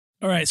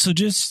All right, so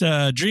just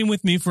dream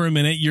with me for a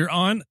minute. You're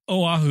on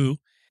Oahu.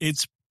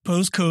 It's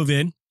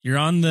post-COVID. You're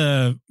on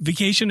the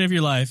vacation of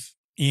your life,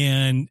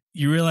 and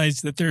you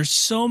realize that there's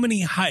so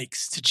many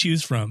hikes to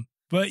choose from,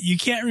 but you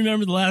can't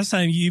remember the last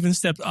time you even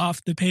stepped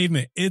off the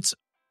pavement. It's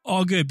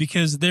all good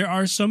because there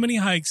are so many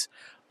hikes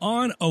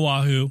on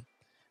Oahu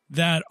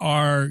that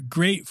are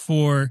great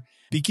for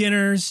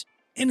beginners,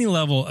 any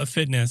level of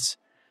fitness.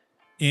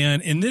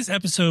 And in this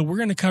episode, we're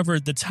going to cover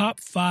the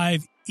top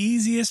 5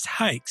 easiest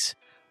hikes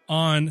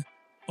on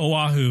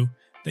Oahu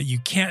that you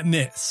can't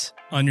miss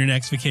on your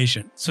next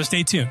vacation. So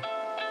stay tuned.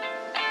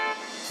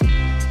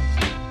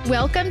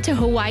 Welcome to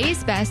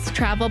Hawaii's Best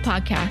Travel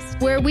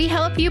Podcast, where we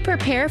help you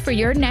prepare for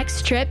your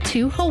next trip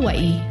to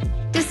Hawaii.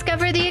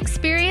 Discover the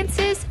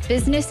experiences,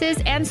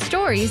 businesses, and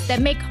stories that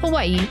make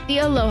Hawaii the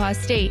Aloha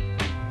state.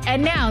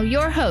 And now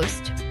your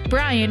host,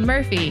 Brian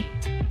Murphy.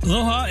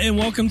 Aloha and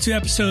welcome to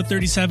episode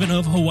 37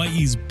 of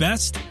Hawaii's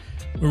Best,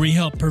 where we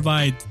help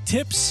provide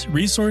tips,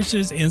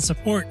 resources, and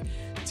support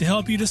to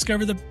help you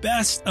discover the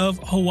best of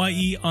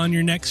Hawaii on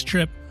your next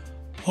trip.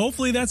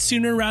 Hopefully that's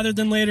sooner rather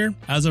than later.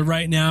 As of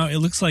right now, it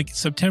looks like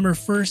September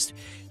 1st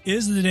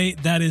is the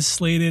date that is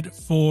slated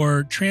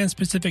for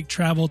Trans-Pacific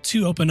travel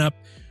to open up.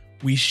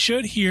 We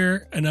should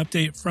hear an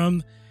update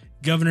from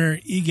Governor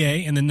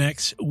Ige in the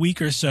next week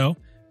or so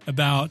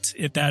about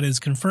if that is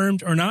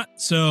confirmed or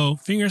not. So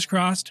fingers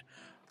crossed,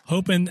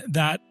 hoping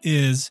that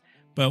is,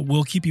 but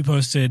we'll keep you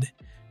posted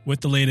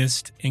with the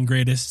latest and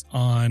greatest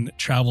on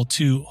travel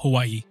to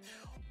Hawaii.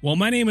 Well,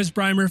 my name is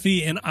Brian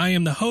Murphy, and I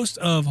am the host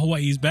of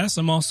Hawaii's Best.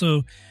 I'm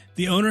also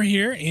the owner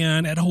here,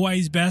 and at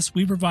Hawaii's Best,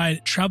 we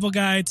provide travel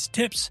guides,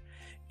 tips,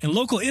 and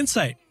local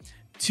insight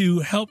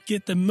to help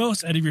get the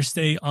most out of your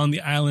stay on the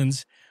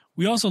islands.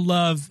 We also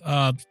love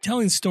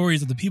telling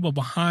stories of the people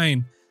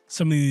behind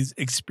some of these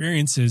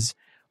experiences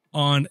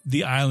on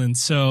the island.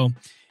 So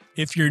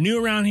if you're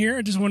new around here,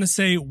 I just want to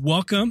say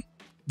welcome.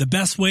 The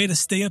best way to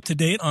stay up to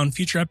date on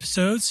future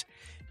episodes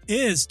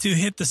is to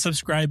hit the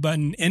subscribe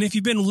button. And if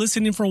you've been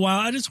listening for a while,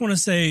 I just want to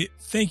say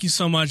thank you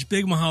so much.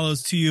 Big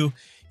mahalos to you.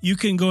 You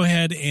can go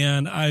ahead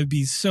and I'd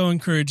be so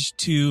encouraged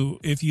to,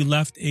 if you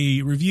left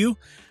a review,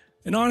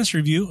 an honest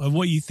review of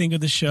what you think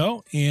of the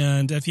show.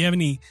 And if you have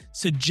any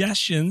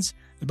suggestions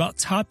about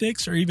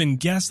topics or even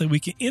guests that we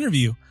can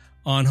interview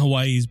on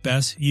Hawaii's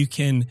Best, you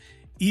can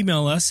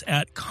email us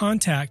at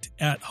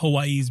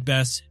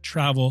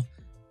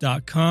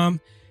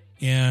contact@hawaiisbesttravel.com.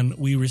 And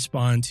we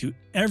respond to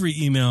every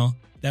email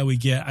that we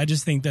get. I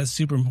just think that's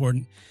super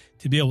important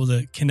to be able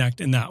to connect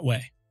in that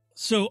way.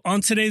 So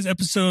on today's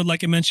episode,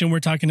 like I mentioned,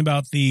 we're talking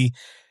about the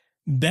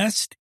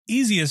best,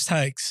 easiest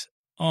hikes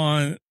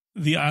on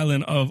the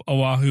island of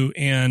Oahu.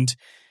 And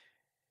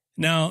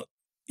now,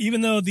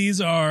 even though these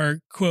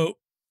are, quote,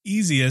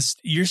 easiest,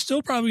 you're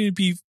still probably going to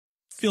be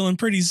feeling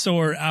pretty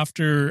sore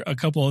after a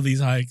couple of these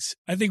hikes.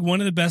 I think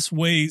one of the best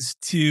ways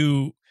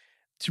to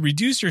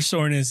reduce your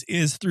soreness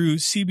is through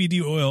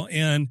CBD oil.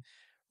 And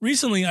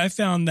recently, I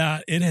found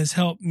that it has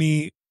helped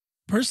me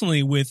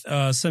personally with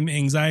some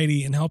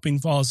anxiety and helping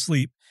fall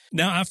asleep.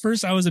 Now, at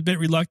first, I was a bit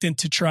reluctant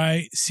to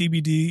try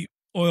CBD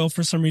oil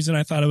for some reason.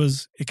 I thought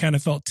it kind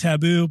of felt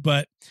taboo.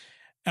 But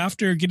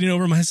after getting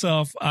over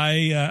myself,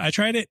 I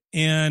tried it.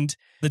 And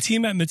the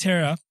team at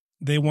Matera,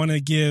 they want to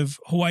give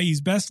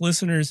Hawaii's Best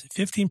listeners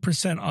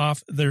 15%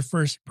 off their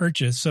first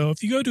purchase. So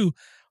if you go to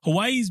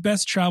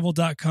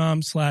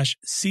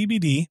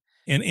hawaiisbesttravel.com/CBD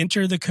and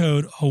enter the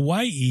code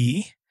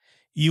Hawaii,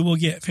 you will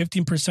get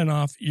 15%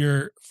 off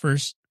your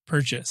first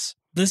purchase.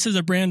 This is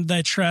a brand that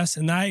I trust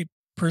and I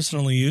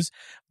personally use.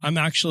 I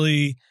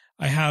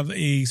have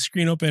a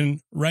screen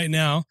open right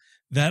now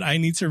that I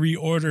need to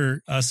reorder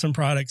some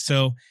products.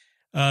 So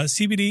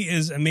CBD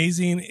is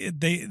amazing.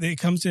 It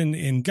comes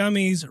in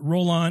gummies,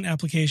 roll-on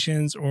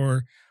applications,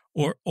 or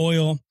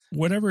oil,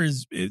 whatever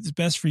is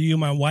best for you.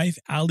 My wife,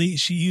 Ali,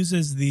 she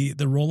uses the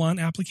roll-on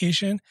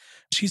application.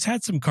 She's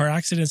had some car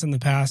accidents in the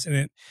past,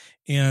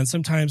 and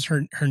sometimes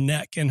her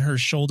neck and her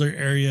shoulder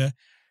area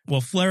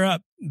will flare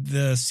up.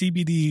 The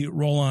CBD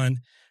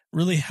roll-on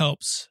really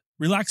helps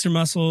relax your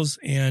muscles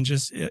and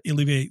just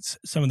alleviates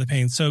some of the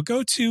pain. So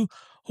go to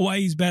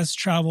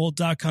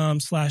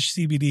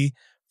hawaiisbesttravel.com/CBD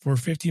for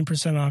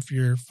 15% off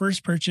your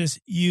first purchase.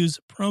 Use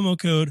promo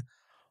code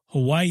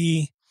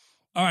Hawaii.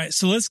 All right,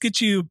 so let's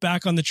get you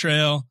back on the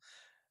trail.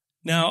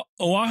 Now,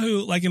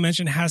 Oahu, like I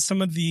mentioned, has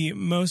some of the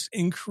most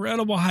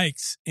incredible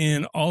hikes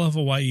in all of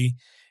Hawaii,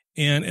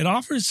 and it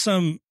offers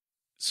some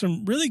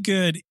really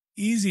good,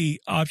 easy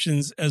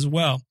options as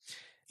well.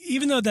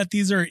 Even though that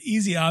these are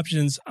easy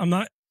options,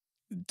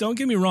 don't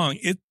get me wrong,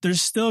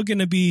 there's still going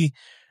to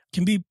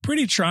can be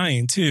pretty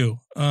trying too.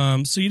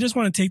 So you just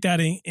want to take that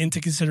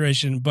into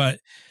consideration. But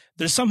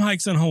there's some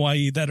hikes in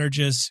Hawaii that are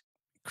just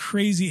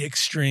crazy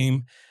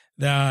extreme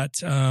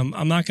that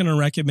I'm not going to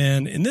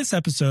recommend in this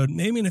episode,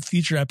 maybe in a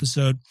future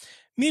episode.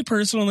 Me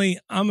personally,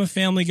 I'm a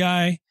family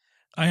guy.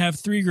 I have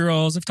 3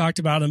 girls. I've talked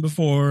about them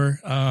before.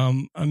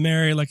 I'm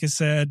married, like I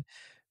said.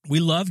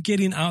 We love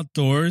getting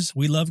outdoors.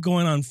 We love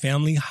going on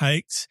family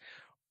hikes.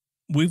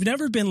 We've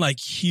never been like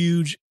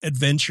huge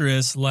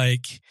adventurous,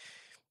 like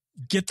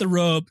get the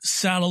rope,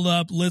 saddle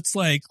up.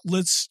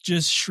 Let's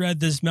just shred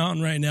this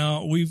mountain right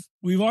now.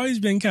 We've always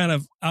been kind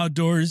of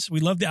outdoors. We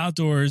love the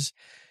outdoors.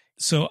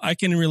 So I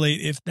can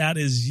relate if that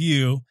is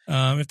you.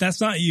 If that's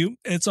not you,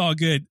 it's all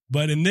good.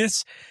 But in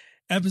this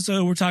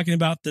episode, we're talking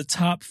about the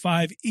top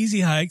 5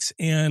 easy hikes.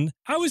 And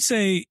I would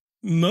say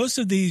most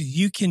of these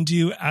you can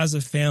do as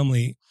a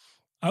family.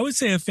 I would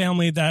say a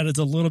family that is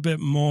a little bit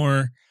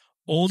more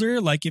older,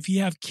 like if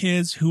you have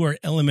kids who are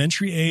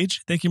elementary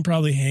age, they can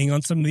probably hang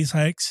on some of these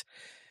hikes.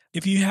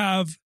 If you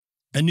have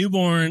a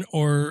newborn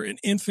or an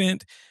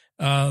infant,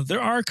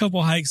 there are a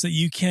couple hikes that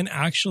you can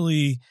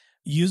actually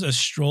use a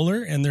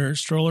stroller, and they're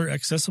stroller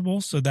accessible.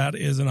 So that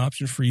is an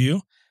option for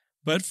you.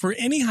 But for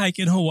any hike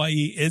in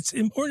Hawaii, it's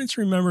important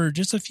to remember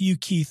just a few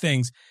key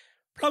things.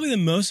 Probably the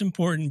most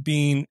important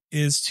being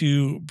is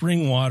to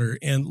bring water,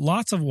 and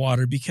lots of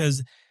water,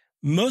 because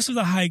most of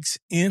the hikes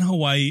in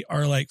Hawaii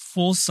are like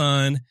full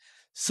sun.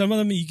 Some of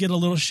them you get a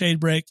little shade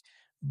break,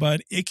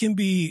 but it can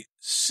be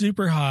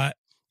super hot,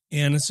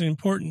 and it's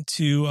important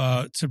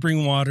to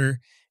bring water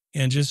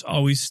and just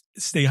always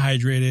stay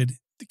hydrated,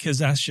 because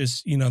that's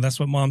just, that's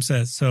what mom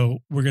says. So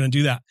we're going to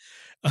do that.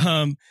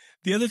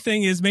 The other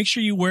thing is make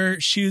sure you wear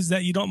shoes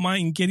that you don't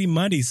mind getting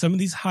muddy. Some of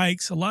these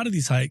hikes, a lot of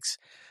these hikes,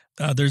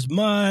 there's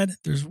mud,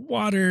 there's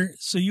water.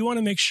 So you want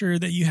to make sure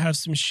that you have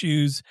some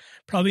shoes,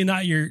 probably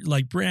not your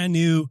like brand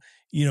new,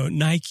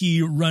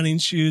 Nike running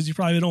shoes. You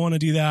probably don't want to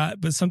do that,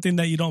 but something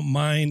that you don't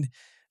mind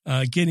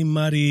getting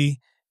muddy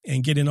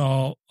and getting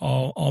all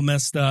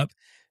messed up.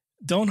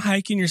 Don't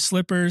hike in your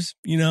slippers,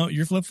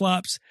 your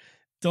flip-flops.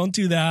 Don't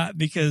do that,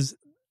 because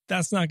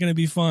that's not going to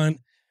be fun.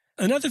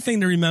 Another thing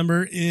to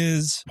remember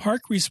is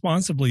park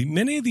responsibly.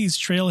 Many of these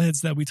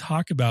trailheads that we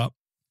talk about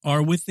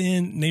are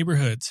within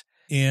neighborhoods,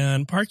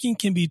 and parking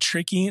can be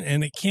tricky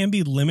and it can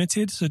be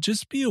limited. So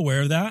just be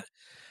aware of that.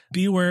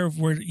 Be aware of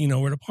where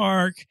to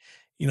park.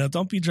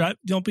 Don't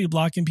be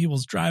blocking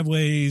people's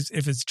driveways.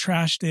 If it's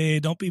trash day,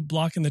 don't be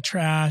blocking the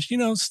trash,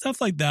 stuff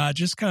like that.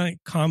 Just kind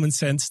of common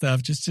sense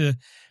stuff, just to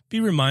be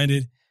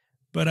reminded.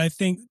 But I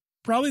think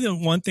probably the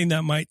one thing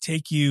that might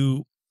take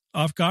you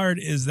off guard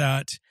is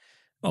that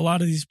a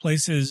lot of these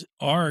places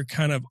are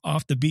kind of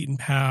off the beaten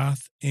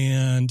path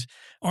and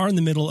are in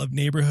the middle of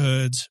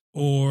neighborhoods,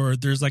 or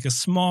there's like a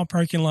small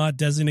parking lot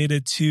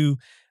designated to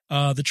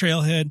the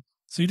trailhead.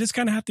 So you just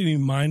kind of have to be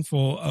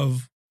mindful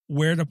of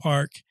where to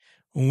park,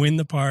 when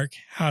to park,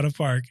 how to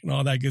park, and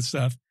all that good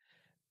stuff.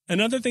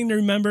 Another thing to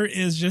remember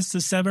is just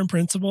the 7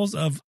 principles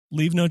of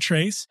leave no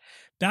trace.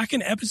 Back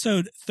in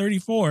episode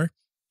 34,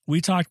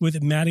 we talked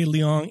with Maddie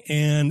Leong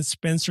and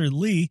Spencer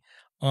Lee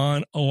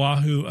on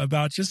Oahu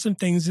about just some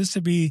things just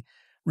to be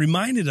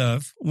reminded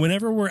of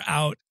whenever we're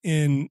out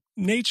in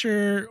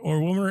nature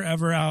or when we're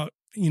ever out,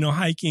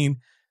 hiking.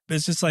 But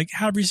it's just like,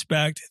 have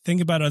respect,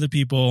 think about other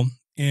people,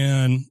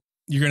 and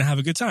you're going to have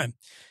a good time.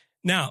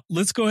 Now,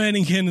 let's go ahead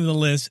and get into the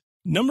list.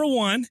 Number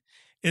 1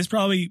 is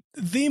probably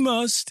the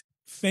most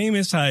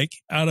famous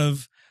hike out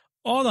of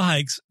all the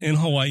hikes in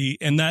Hawaii,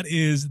 and that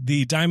is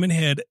the Diamond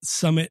Head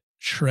Summit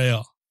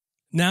Trail.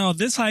 Now,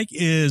 this hike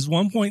is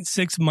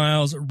 1.6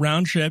 miles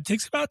round trip,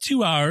 takes about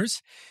 2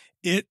 hours.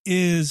 It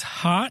is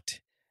hot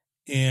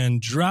and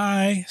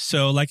dry.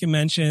 So like I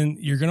mentioned,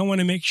 you're going to want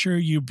to make sure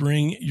you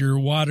bring your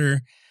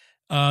water.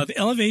 The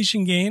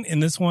elevation gain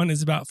in this one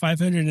is about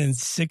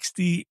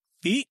 560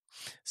 feet.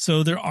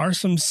 So there are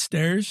some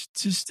stairs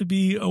just to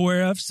be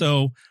aware of.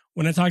 So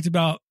when I talked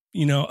about,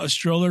 a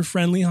stroller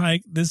friendly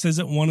hike, this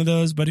isn't one of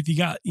those, but if you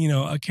got,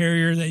 a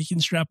carrier that you can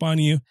strap on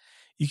you,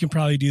 you can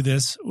probably do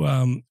this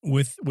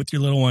with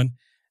your little one.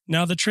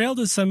 Now, the trail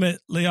to summit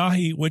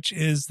Leahi, which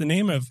is the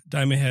name of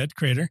Diamond Head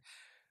Crater,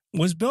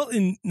 was built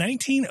in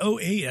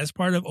 1908 as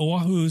part of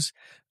Oahu's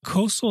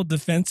coastal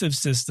defensive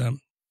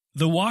system.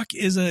 The walk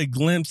is a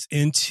glimpse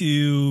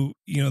into,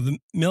 the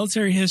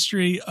military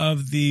history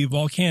of the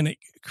volcanic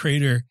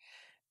crater.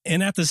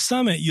 And at the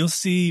summit, you'll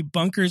see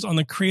bunkers on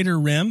the crater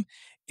rim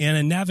and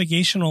a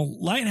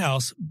navigational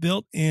lighthouse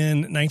built in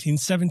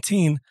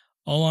 1917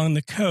 along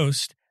the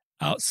coast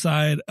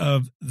outside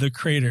of the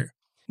crater.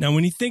 Now,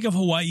 when you think of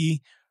Hawaii,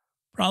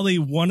 probably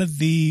one of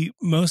the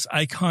most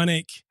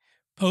iconic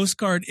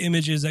postcard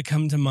images that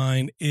come to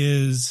mind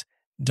is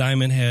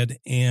Diamond Head,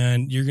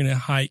 and you're going to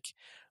hike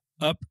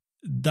up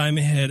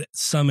Diamond Head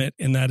Summit,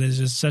 and that is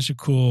just such a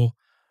cool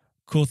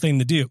thing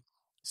to do.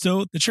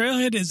 So the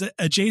trailhead is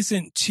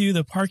adjacent to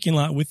the parking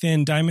lot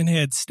within Diamond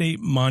Head State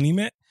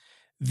Monument.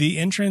 The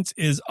entrance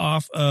is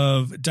off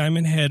of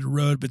Diamond Head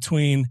Road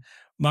between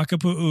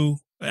Makapu'u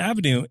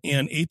Avenue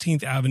and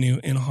 18th Avenue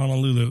in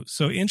Honolulu.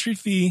 So entry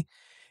fee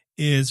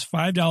is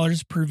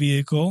 $5 per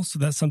vehicle. So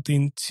that's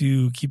something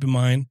to keep in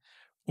mind,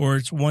 or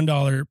it's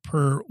 $1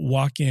 per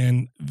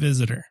walk-in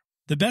visitor.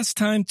 The best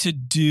time to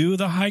do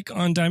the hike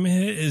on Diamond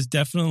Head is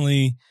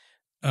definitely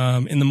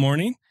in the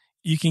morning.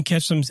 You can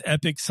catch some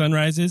epic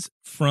sunrises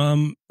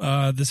from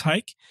this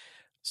hike.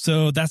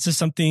 So that's just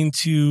something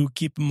to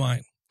keep in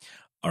mind.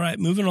 All right,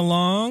 moving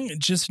along,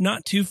 just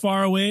not too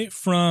far away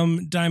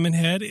from Diamond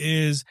Head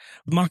is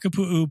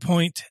Makapu'u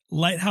Point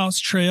Lighthouse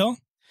Trail.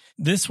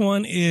 This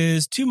one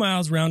is 2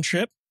 miles round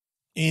trip.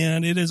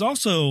 And it is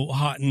also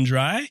hot and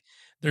dry.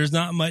 There's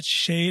not much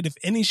shade, if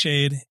any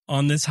shade,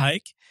 on this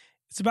hike.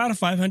 It's about a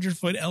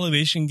 500-foot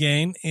elevation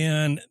gain.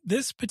 And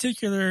this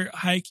particular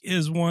hike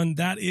is one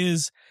that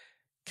is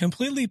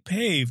completely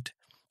paved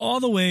all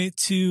the way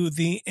to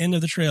the end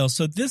of the trail.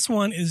 So this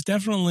one is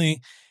definitely,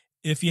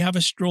 if you have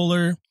a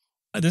stroller,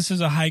 this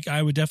is a hike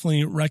I would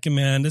definitely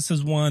recommend. This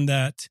is one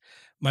that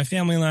my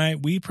family and I,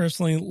 we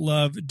personally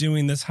love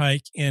doing this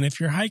hike. And if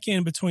you're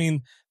hiking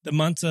between the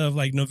months of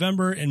like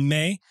November and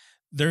May,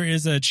 there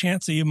is a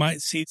chance that you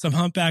might see some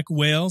humpback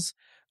whales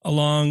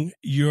along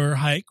your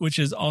hike, which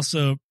is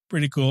also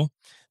pretty cool.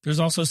 There's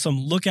also some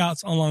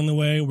lookouts along the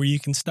way where you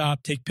can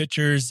stop, take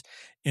pictures,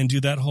 and do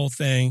that whole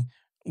thing,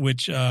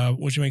 which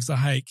makes the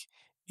hike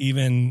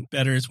even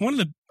better. It's one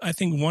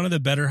of the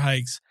better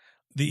hikes,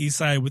 the east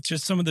side, with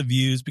just some of the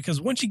views,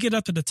 because once you get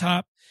up to the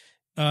top,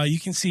 you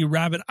can see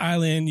Rabbit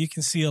Island. You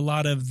can see a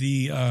lot of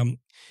the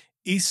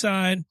east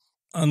side.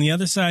 On the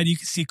other side, you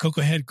can see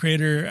Cocoa Head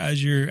Crater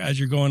as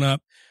you're going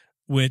up,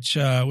 which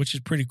is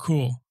pretty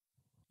cool.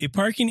 A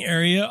parking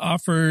area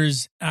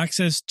offers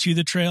access to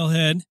the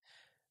trailhead.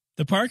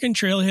 The park and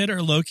trailhead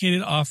are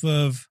located off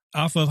of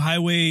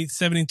Highway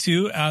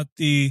 72 at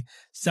the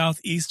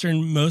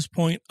southeasternmost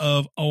point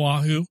of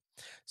Oahu.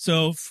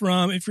 So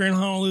if you're in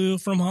Honolulu,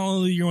 from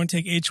Honolulu, you're going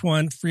to take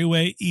H1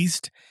 freeway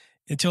east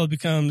until it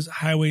becomes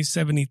Highway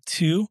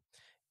 72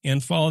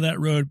 and follow that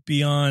road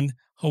beyond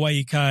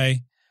Hawaii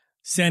Kai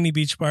Sandy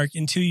Beach Park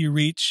until you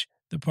reach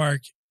the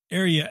park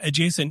area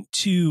adjacent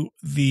to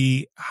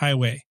the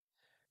highway.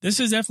 This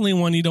is definitely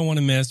one you don't want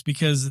to miss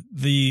because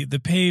the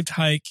paved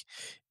hike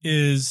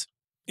is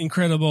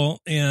incredible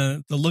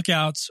and the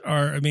lookouts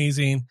are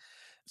amazing.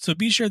 So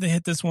be sure to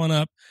hit this one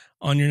up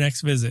on your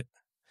next visit.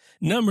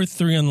 Number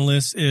 3 on the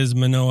list is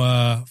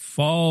Manoa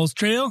Falls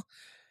Trail,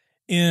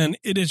 and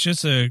it is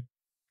just a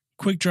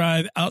quick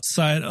drive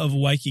outside of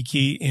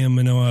Waikiki in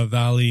Manoa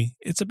Valley.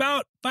 It's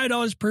about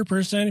 $5 per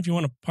person if you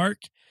want to park.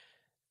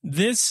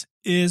 This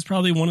is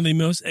probably one of the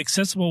most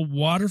accessible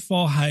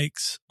waterfall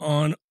hikes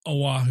on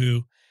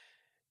Oahu.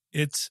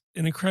 It's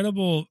an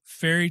incredible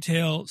fairy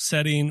tale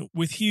setting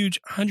with huge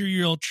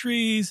 100-year-old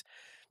trees,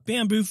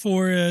 bamboo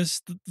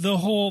forest, the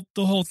whole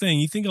thing.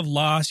 You think of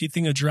Lost, you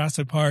think of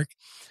Jurassic Park.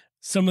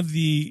 Some of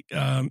the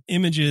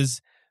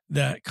images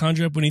that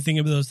conjure up when you think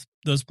of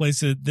those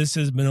places, this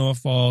is Manoa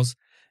Falls.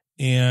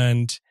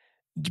 And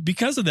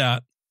because of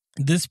that,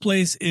 this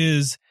place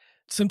is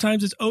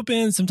sometimes it's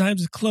open,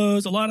 sometimes it's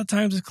closed. A lot of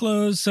times it's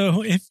closed.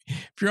 So if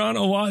you're on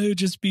Oahu,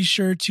 just be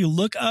sure to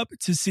look up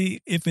to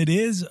see if it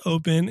is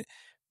open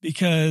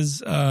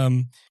because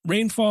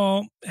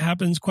rainfall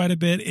happens quite a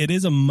bit. It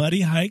is a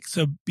muddy hike,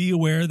 so be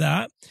aware of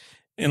that.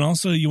 And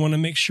also you want to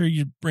make sure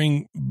you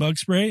bring bug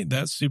spray.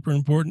 That's super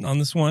important on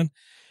this one.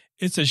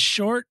 It's a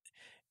short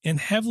and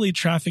heavily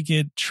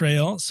trafficked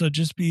trail, so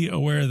just be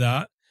aware of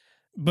that.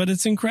 But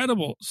it's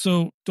incredible.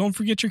 So don't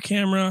forget your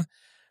camera.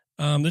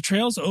 The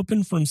trail's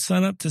open from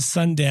sunup to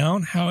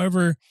sundown.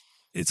 However,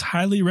 it's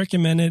highly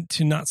recommended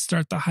to not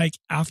start the hike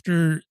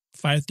after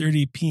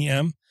 5:30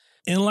 p.m.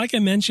 And like I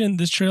mentioned,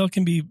 this trail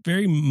can be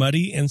very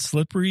muddy and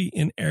slippery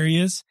in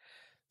areas.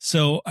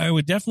 So I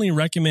would definitely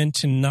recommend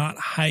to not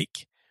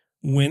hike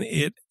when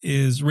it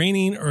is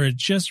raining or it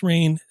just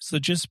rained. So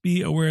just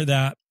be aware of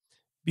that.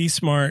 Be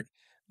smart.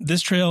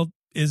 This trail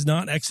is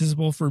not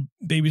accessible for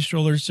baby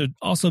strollers, so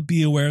also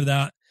be aware of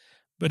that.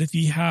 But if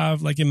you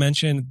have, like I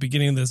mentioned at the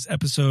beginning of this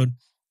episode,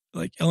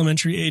 like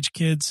elementary age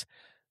kids,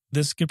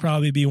 this could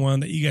probably be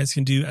one that you guys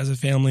can do as a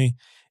family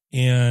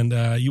and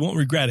you won't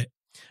regret it.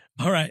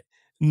 All right.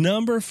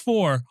 Number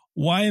 4,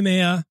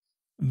 Waimea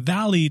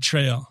Valley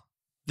Trail.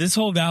 This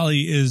whole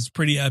valley is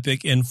pretty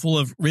epic and full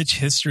of rich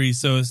history.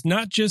 So it's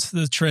not just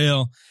the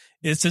trail,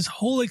 it's this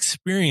whole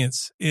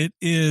experience. It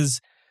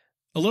is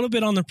a little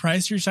bit on the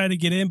pricier side to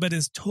get in, but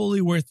it's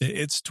totally worth it.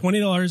 It's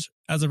 $20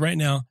 as of right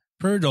now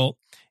per adult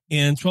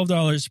and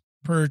 $12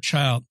 per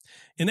child.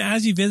 And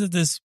as you visit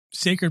this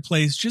sacred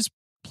place, just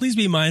please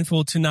be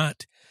mindful to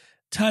not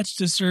touch,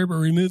 disturb, or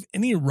remove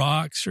any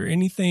rocks or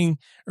anything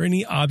or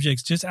any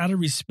objects, just out of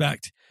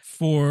respect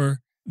for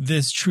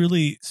this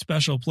truly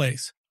special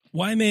place.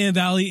 Waimea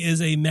Valley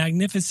is a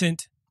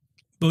magnificent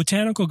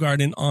botanical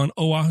garden on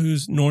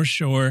Oahu's North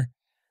Shore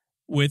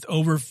with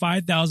over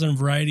 5,000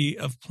 variety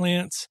of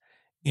plants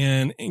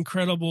and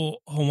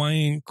incredible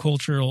Hawaiian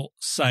cultural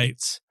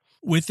sites.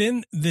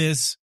 Within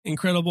this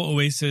incredible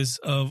oasis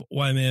of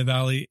Waimea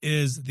Valley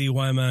is the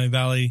Waimea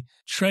Valley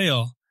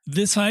Trail.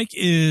 This hike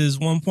is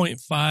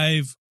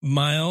 1.5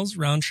 miles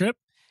round trip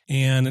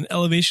and an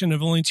elevation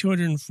of only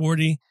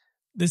 240.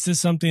 This is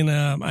something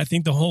I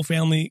think the whole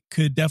family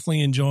could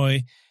definitely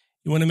enjoy.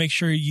 You want to make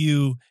sure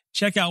you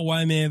check out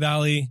Waimea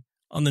Valley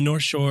on the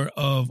North Shore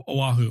of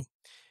Oahu.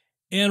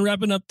 And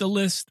wrapping up the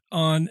list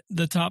on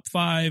the top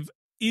 5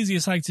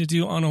 easiest hike to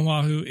do on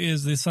Oahu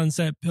is the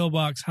Sunset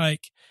Pillbox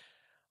hike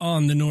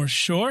on the North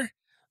Shore.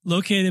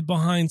 Located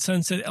behind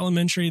Sunset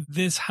Elementary,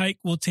 this hike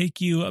will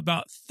take you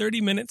about 30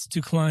 minutes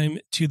to climb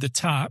to the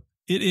top.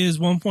 It is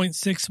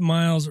 1.6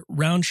 miles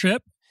round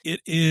trip.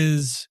 It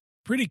is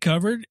pretty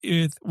covered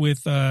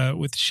with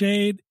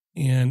shade,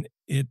 and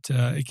it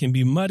can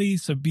be muddy,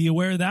 so be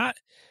aware of that.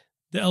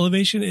 The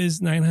elevation is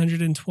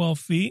 912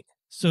 feet,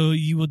 so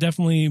you will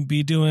definitely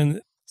be doing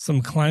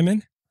some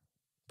climbing.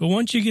 But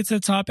once you get to the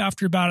top,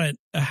 after about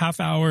a half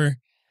hour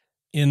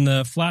in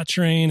the flat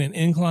terrain and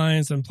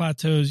inclines and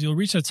plateaus, you'll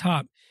reach the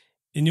top,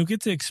 and you'll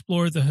get to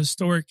explore the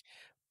historic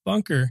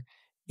bunker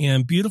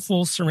and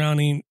beautiful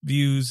surrounding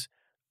views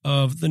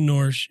of the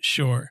North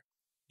Shore.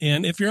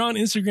 And if you're on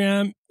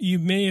Instagram, you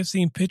may have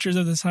seen pictures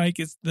of this hike.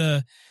 It's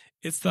the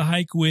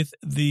hike with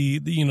the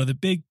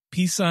big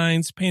peace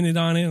signs painted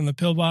on it on the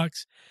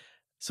pillbox.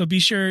 So be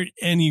sure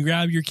and you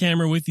grab your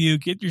camera with you,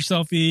 get your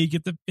selfie,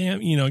 get the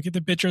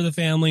picture of the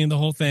family and the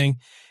whole thing.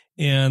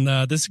 And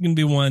this is going to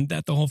be one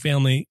that the whole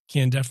family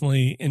can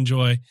definitely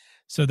enjoy.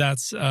 So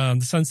that's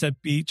the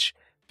Sunset Beach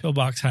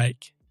Pillbox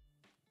hike.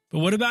 But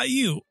what about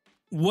you?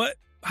 What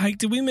hike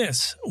did we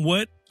miss?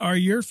 What are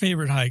your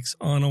favorite hikes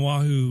on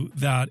Oahu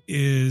that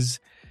is,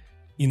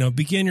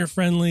 beginner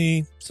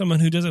friendly, someone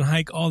who doesn't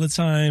hike all the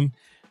time,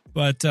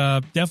 but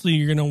definitely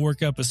you're going to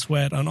work up a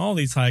sweat on all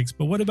these hikes.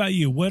 But what about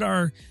you? What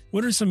are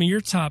some of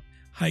your top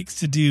hikes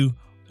to do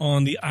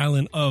on the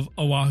island of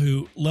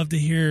Oahu? Love to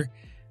hear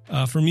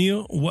from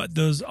you what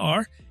those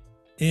are.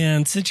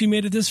 And since you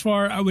made it this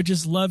far, I would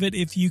just love it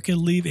if you could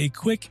leave a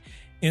quick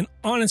and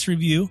honest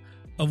review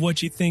of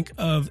what you think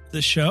of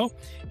the show.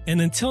 And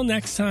until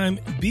next time,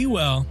 be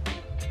well.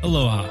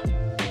 Aloha.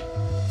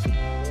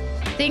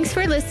 Thanks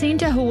for listening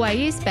to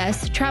Hawaii's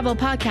Best Travel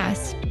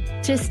Podcast.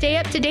 To stay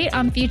up to date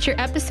on future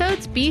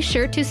episodes, be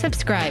sure to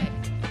subscribe.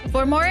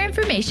 For more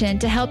information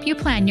to help you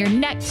plan your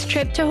next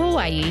trip to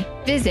Hawaii,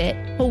 visit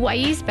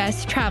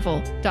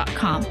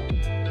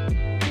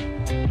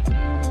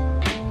hawaiisbesttravel.com.